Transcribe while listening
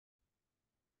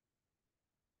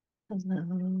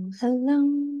Hello,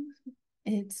 hello.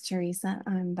 It's Theresa.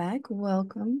 I'm back.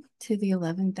 Welcome to the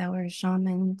 11th Hour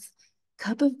Shaman's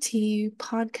Cup of Tea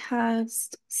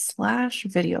podcast slash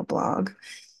video blog,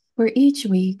 where each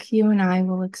week you and I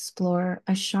will explore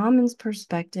a shaman's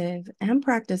perspective and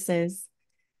practices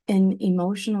in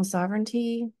emotional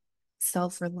sovereignty,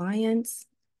 self-reliance,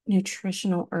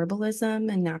 nutritional herbalism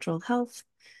and natural health,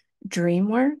 dream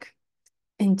work,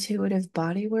 intuitive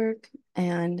body work,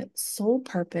 and soul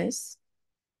purpose,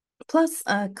 plus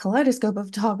a kaleidoscope of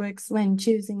topics when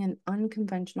choosing an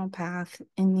unconventional path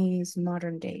in these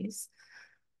modern days.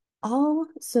 All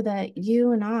so that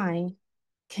you and I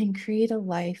can create a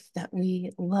life that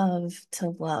we love to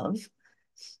love.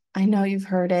 I know you've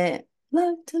heard it.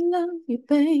 Love to love you,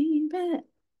 baby.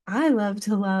 I love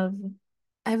to love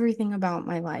everything about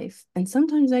my life, and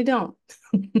sometimes I don't.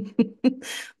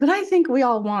 But I think we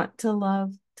all want to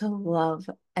love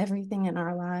everything in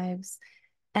our lives.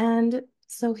 And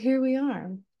so here we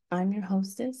are. I'm your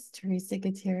hostess, Theresa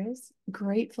Gutierrez,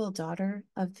 grateful daughter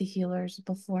of the healers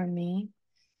before me,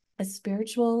 a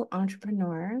spiritual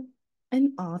entrepreneur,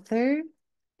 an author,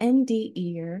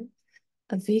 NDEer,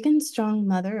 a vegan strong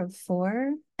mother of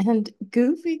four, and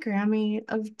goofy Grammy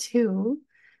of two,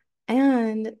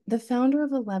 and the founder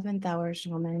of 11th Hour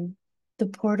Shaman, the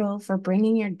portal for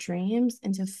bringing your dreams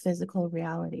into physical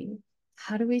reality.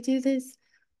 How do we do this?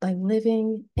 By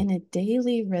living in a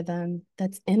daily rhythm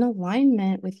that's in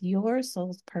alignment with your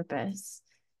soul's purpose.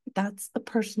 That's a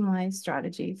personalized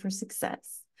strategy for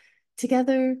success.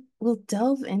 Together, we'll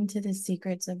delve into the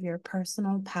secrets of your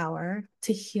personal power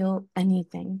to heal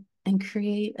anything and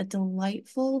create a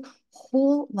delightful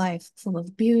whole life full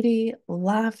of beauty,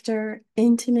 laughter,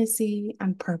 intimacy,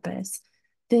 and purpose.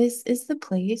 This is the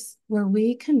place where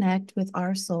we connect with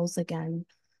our souls again,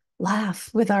 laugh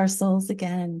with our souls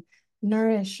again,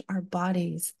 nourish our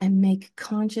bodies, and make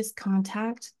conscious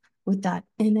contact with that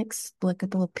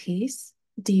inexplicable peace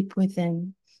deep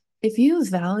within. If you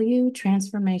value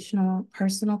transformational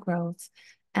personal growth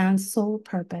and soul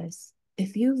purpose,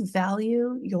 if you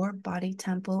value your body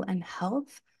temple and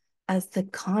health as the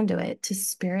conduit to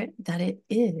spirit that it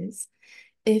is,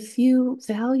 if you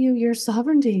value your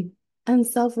sovereignty and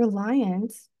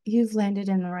self-reliance, you've landed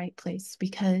in the right place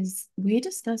because we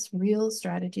discuss real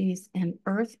strategies and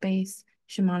earth-based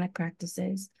shamanic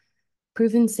practices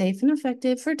proven safe and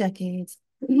effective for decades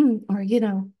or,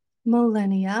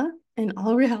 millennia in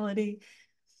all reality.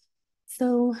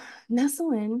 So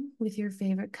nestle in with your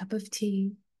favorite cup of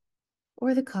tea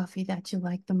or the coffee that you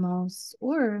like the most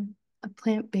or a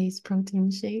plant-based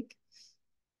protein shake.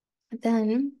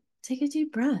 Then take a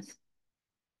deep breath.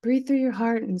 Breathe through your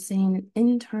heart and say an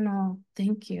internal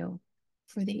thank you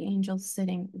for the angels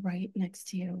sitting right next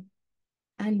to you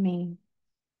and me.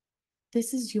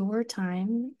 This is your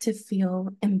time to feel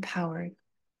empowered.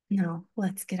 Now,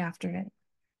 let's get after it.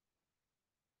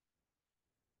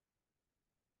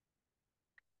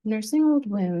 Nursing old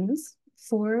wounds,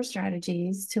 4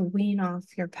 strategies to wean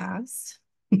off your past.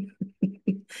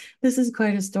 This is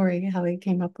quite a story how I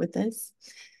came up with this.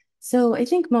 So I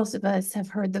think most of us have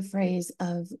heard the phrase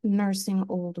of nursing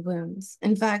old wounds.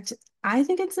 In fact, I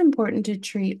think it's important to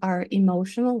treat our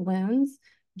emotional wounds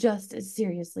just as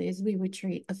seriously as we would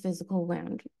treat a physical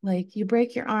wound. Like you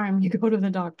break your arm, you go to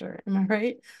the doctor. Am I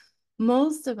right?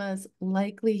 Most of us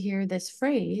likely hear this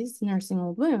phrase, nursing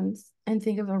old wounds, and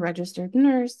think of a registered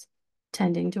nurse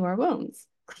tending to our wounds,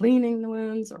 cleaning the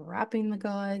wounds, wrapping the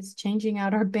gauze, changing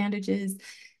out our bandages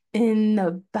in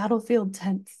the battlefield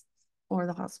tents or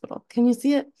the hospital. Can you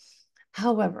see it?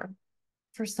 However,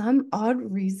 for some odd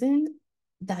reason,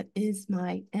 that is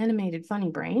my animated funny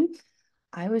brain.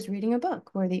 I was reading a book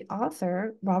where the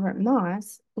author, Robert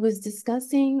Moss, was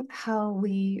discussing how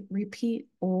we repeat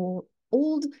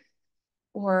old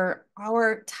or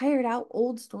our tired out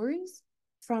old stories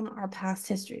from our past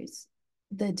histories.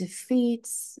 The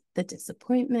defeats, the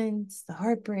disappointments, the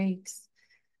heartbreaks,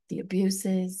 the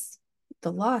abuses,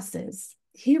 the losses.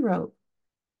 He wrote,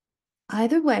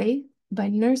 either way, by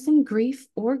nursing grief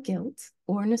or guilt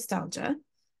or nostalgia,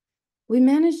 we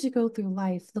manage to go through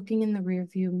life looking in the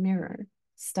rearview mirror,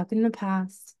 stuck in the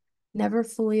past, never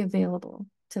fully available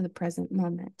to the present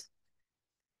moment.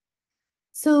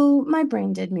 So my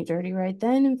brain did me dirty right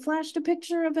then and flashed a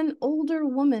picture of an older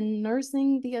woman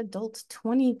nursing the adult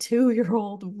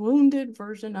 22-year-old wounded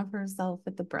version of herself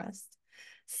at the breast,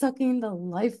 sucking the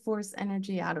life force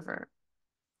energy out of her.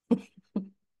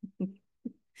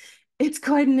 It's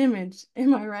quite an image,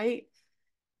 am I right?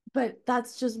 But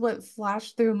that's just what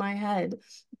flashed through my head,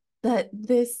 that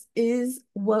this is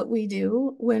what we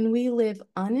do when we live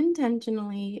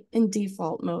unintentionally in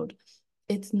default mode.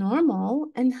 It's normal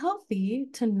and healthy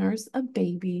to nurse a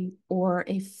baby or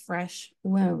a fresh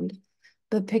wound.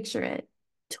 But picture it,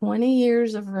 20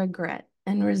 years of regret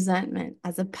and resentment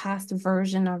as a past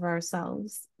version of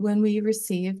ourselves when we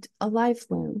received a life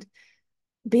wound,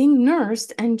 being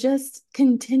nursed and just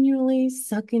continually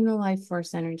sucking the life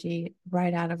force energy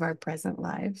right out of our present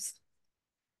lives.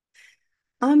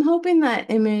 I'm hoping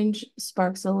that image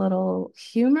sparks a little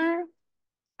humor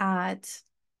at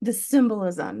the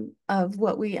symbolism of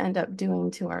what we end up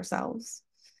doing to ourselves.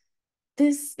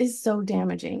 This is so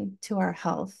damaging to our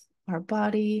health, our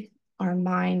body, our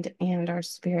mind, and our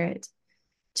spirit.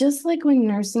 Just like when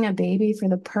nursing a baby for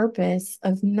the purpose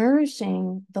of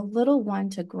nourishing the little one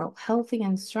to grow healthy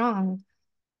and strong,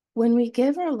 when we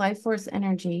give our life force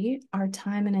energy, our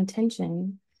time and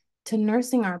attention to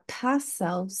nursing our past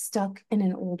selves stuck in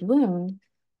an old wound,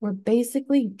 we're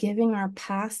basically giving our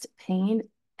past pain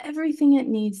everything it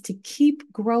needs to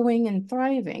keep growing and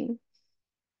thriving.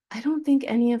 I don't think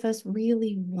any of us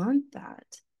really want that.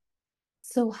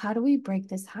 So, how do we break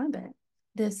this habit?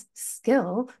 This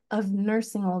skill of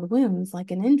nursing old wounds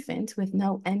like an infant with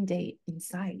no end date in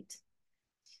sight.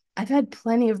 I've had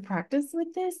plenty of practice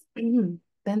with this, been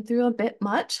through a bit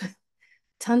much,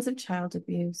 tons of child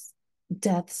abuse,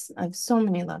 deaths of so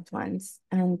many loved ones,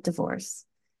 and divorce.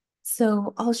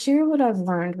 So I'll share what I've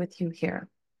learned with you here,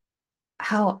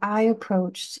 how I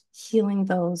approached healing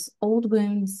those old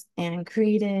wounds and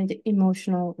created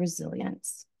emotional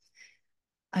resilience.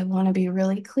 I want to be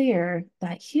really clear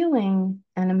that healing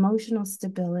and emotional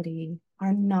stability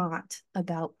are not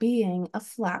about being a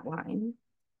flat line.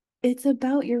 It's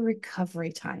about your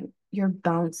recovery time, your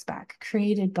bounce back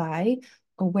created by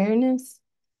awareness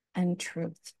and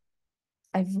truth.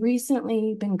 I've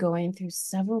recently been going through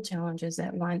several challenges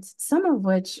at once, some of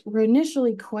which were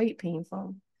initially quite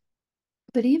painful,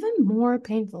 but even more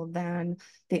painful than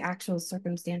the actual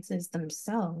circumstances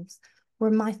themselves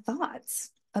were my thoughts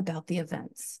about the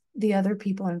events, the other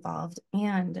people involved,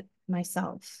 and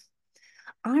myself.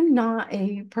 I'm not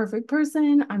a perfect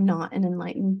person. I'm not an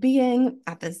enlightened being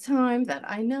at this time that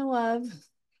I know of.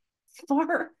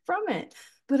 Far from it.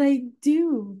 But I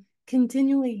do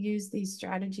continually use these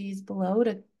strategies below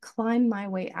to climb my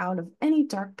way out of any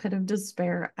dark pit of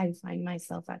despair I find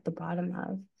myself at the bottom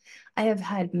of. I have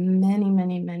had many,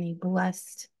 many, many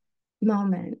blessed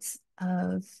moments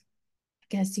of, I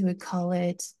guess you would call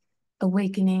it,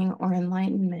 awakening or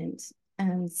enlightenment.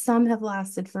 And some have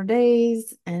lasted for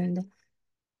days, and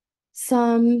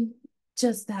some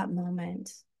just that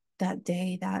moment, that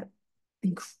day, that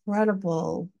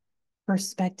incredible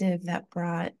perspective that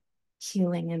brought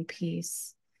healing and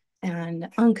peace and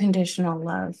unconditional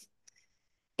love.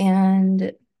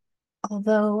 And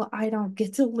although I don't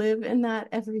get to live in that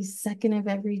every second of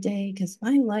every day, because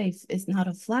my life is not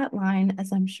a flat line,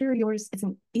 as I'm sure yours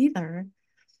isn't either,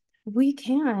 we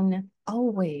can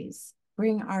always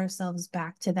bring ourselves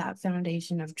back to that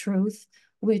foundation of truth,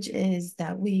 which is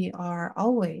that we are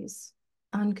always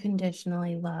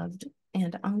unconditionally loved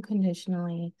and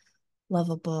unconditionally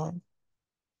lovable.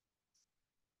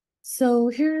 So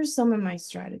here's some of my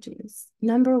strategies.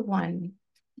 Number one,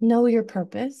 know your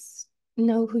purpose,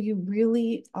 know who you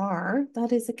really are.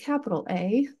 That is a capital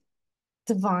A,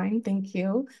 divine, thank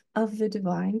you, of the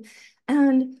divine,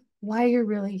 and why you're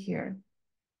really here.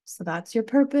 So that's your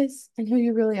purpose and who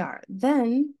you really are.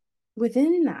 Then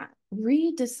within that,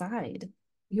 redecide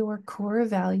your core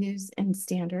values and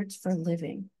standards for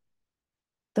living,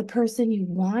 the person you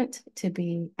want to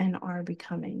be and are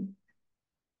becoming.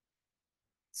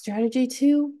 Strategy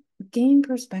two, gain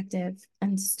perspective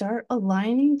and start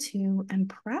aligning to and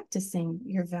practicing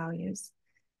your values.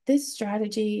 This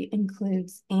strategy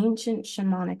includes ancient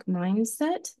shamanic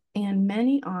mindset and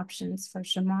many options for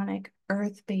shamanic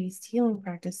earth-based healing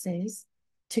practices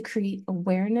to create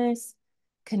awareness,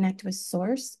 connect with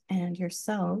source and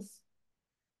yourself,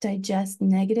 digest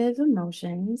negative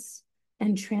emotions,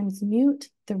 and transmute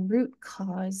the root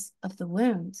cause of the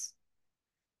wounds.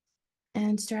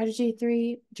 And strategy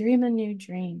three, dream a new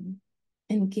dream.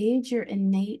 Engage your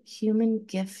innate human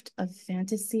gift of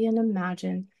fantasy and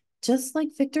imagine, just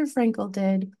like Viktor Frankl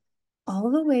did, all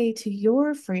the way to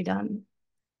your freedom,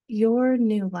 your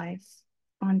new life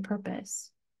on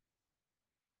purpose.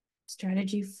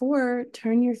 Strategy four,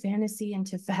 turn your fantasy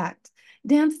into fact.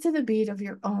 Dance to the beat of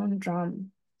your own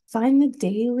drum. Find the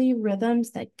daily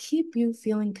rhythms that keep you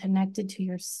feeling connected to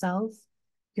yourself,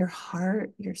 your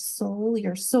heart, your soul,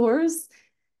 your source,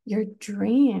 your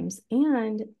dreams,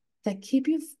 and that keep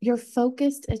your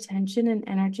focused attention and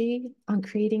energy on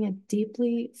creating a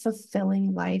deeply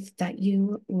fulfilling life that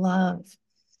you love.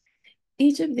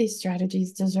 Each of these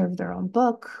strategies deserve their own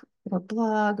book or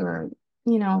blog or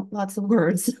lots of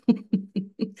words,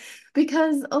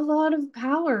 because a lot of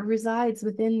power resides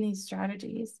within these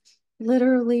strategies.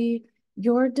 Literally,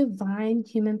 your divine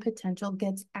human potential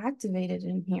gets activated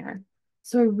in here.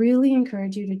 So I really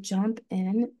encourage you to jump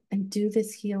in and do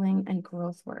this healing and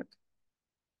growth work.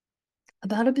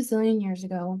 About a bazillion years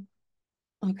ago,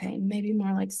 okay, maybe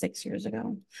more like 6 years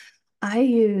ago, I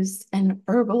used an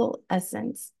herbal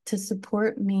essence to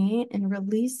support me in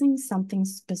releasing something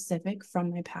specific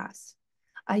from my past.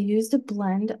 I used a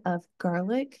blend of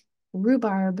garlic,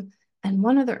 rhubarb, and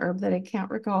one other herb that I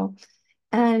can't recall.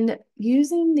 And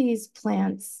using these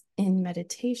plants in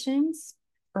meditations,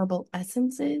 herbal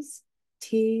essences,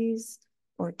 teas,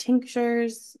 or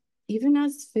tinctures, even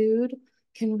as food,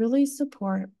 can really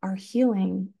support our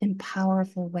healing in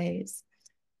powerful ways.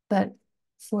 But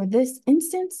for this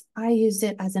instance, I used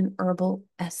it as an herbal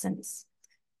essence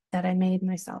that I made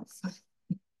myself,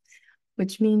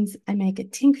 which means I make a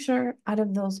tincture out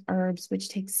of those herbs, which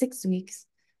takes 6 weeks.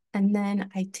 And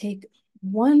then I take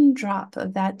 1 drop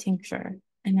of that tincture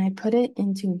and I put it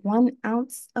into 1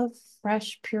 ounce of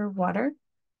fresh, pure water.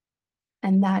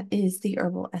 And that is the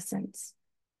herbal essence.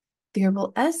 The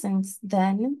herbal essence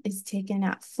then is taken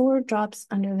at 4 drops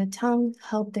under the tongue,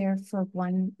 held there for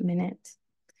 1 minute.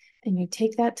 And you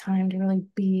take that time to really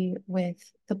be with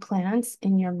the plants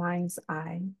in your mind's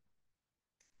eye.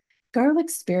 Garlic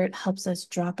spirit helps us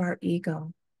drop our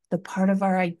ego, the part of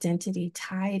our identity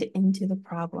tied into the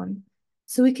problem,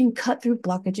 so we can cut through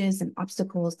blockages and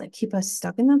obstacles that keep us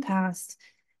stuck in the past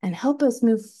and help us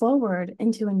move forward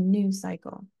into a new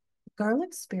cycle.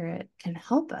 Garlic spirit can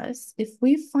help us if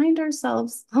we find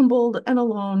ourselves humbled and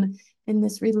alone in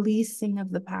this releasing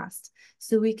of the past,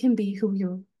 so we can be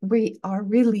who we are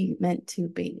really meant to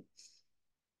be.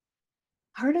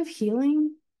 Part of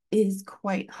healing is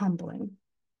quite humbling.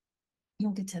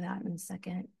 We'll get to that in a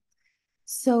second.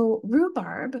 So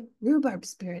rhubarb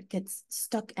spirit gets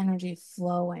stuck energy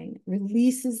flowing,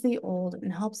 releases the old,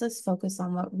 and helps us focus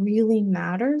on what really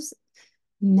matters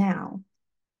now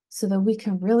so that we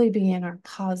can really be in our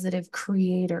positive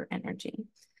creator energy.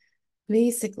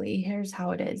 Basically, here's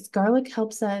how it is. Garlic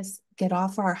helps us get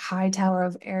off our high tower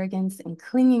of arrogance and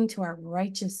clinging to our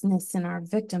righteousness and our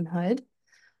victimhood,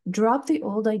 drop the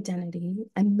old identity,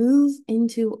 and move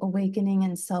into awakening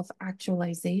and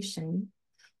self-actualization,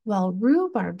 while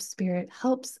rhubarb spirit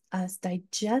helps us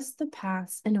digest the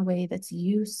past in a way that's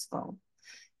useful.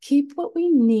 Keep what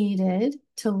we needed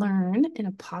to learn in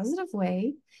a positive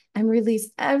way and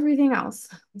release everything else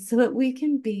so that we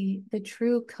can be the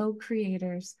true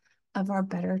co-creators of our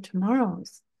better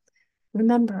tomorrows.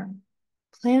 Remember,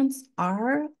 plants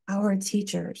are our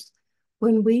teachers.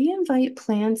 When we invite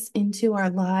plants into our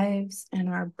lives and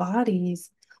our bodies,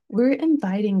 we're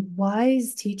inviting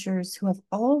wise teachers who have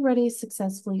already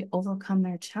successfully overcome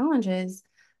their challenges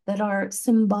that are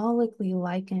symbolically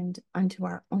likened unto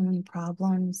our own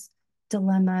problems,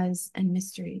 dilemmas, and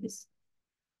mysteries.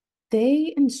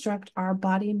 They instruct our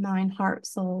body, mind, heart,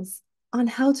 souls on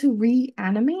how to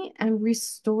reanimate and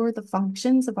restore the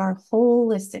functions of our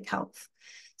holistic health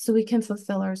so we can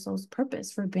fulfill our soul's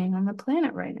purpose for being on the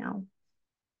planet right now.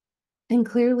 And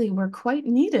clearly, we're quite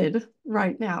needed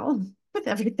right now with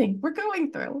everything we're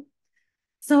going through.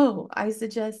 So I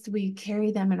suggest we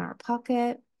carry them in our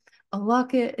pocket, a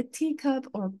locket, a teacup,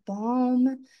 or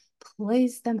balm.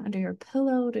 Place them under your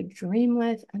pillow to dream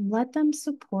with and let them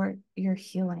support your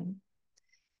healing.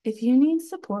 If you need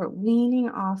support weaning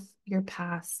off your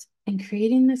past and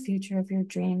creating the future of your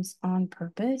dreams on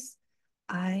purpose,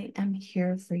 I am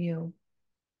here for you.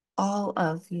 All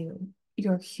of you,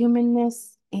 your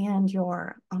humanness and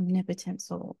your omnipotent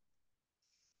soul.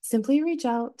 Simply reach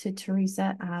out to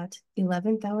Theresa at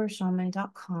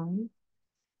 11thhourshaman.com.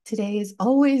 Today is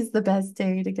always the best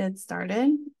day to get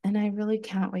started, and I really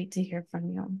can't wait to hear from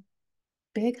you.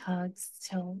 Big hugs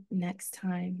till next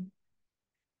time.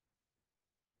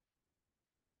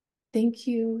 Thank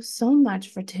you so much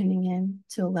for tuning in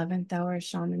to 11th Hour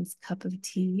Shaman's Cup of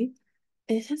Tea.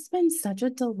 It has been such a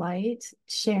delight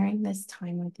sharing this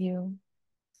time with you.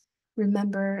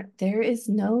 Remember, there is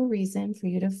no reason for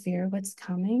you to fear what's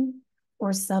coming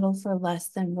or settle for less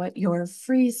than what your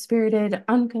free-spirited,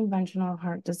 unconventional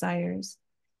heart desires.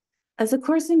 As A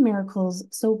Course in Miracles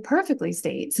so perfectly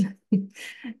states,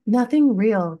 nothing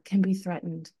real can be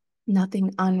threatened.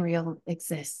 Nothing unreal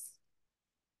exists.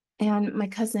 And my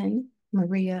cousin,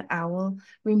 Maria Owl,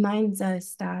 reminds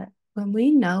us that when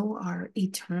we know our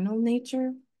eternal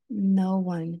nature, no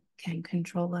one can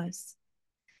control us.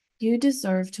 You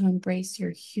deserve to embrace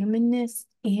your humanness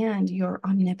and your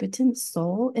omnipotent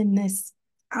soul in this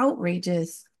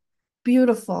outrageous,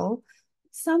 beautiful,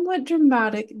 somewhat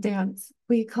dramatic dance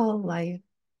we call life,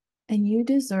 and you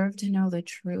deserve to know the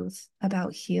truth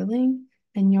about healing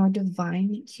and your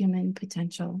divine human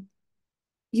potential.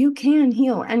 You can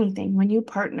heal anything when you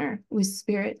partner with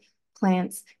spirit,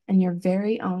 plants, and your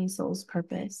very own soul's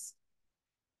purpose.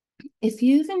 If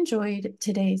you've enjoyed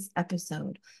today's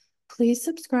episode, please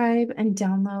subscribe and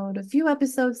download a few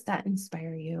episodes that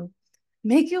inspire you,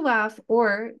 make you laugh,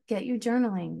 or get you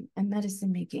journaling and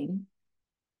medicine making.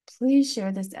 Please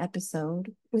share this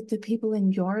episode with the people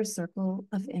in your circle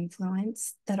of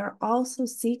influence that are also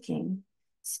seeking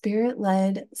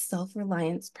spirit-led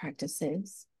self-reliance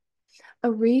practices, a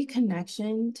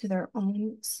reconnection to their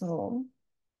own soul,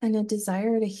 and a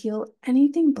desire to heal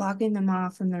anything blocking them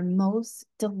off from their most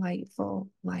delightful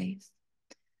life.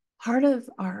 Part of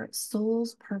our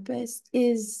soul's purpose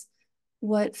is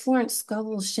what Florence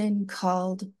Scovel Shinn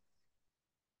called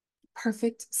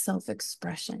perfect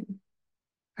self-expression.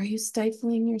 Are you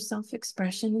stifling your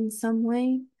self-expression in some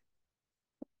way?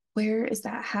 Where is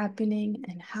that happening,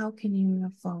 and how can you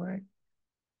move forward?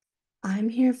 I'm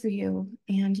here for you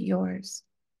and yours.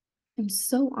 I'm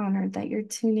so honored that you're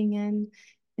tuning in.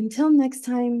 Until next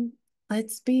time,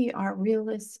 let's be our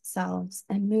realist selves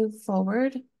and move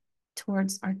forward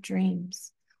towards our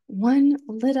dreams, one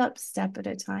lit up step at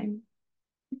a time.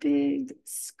 Big,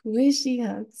 squishy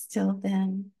hugs till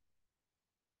then.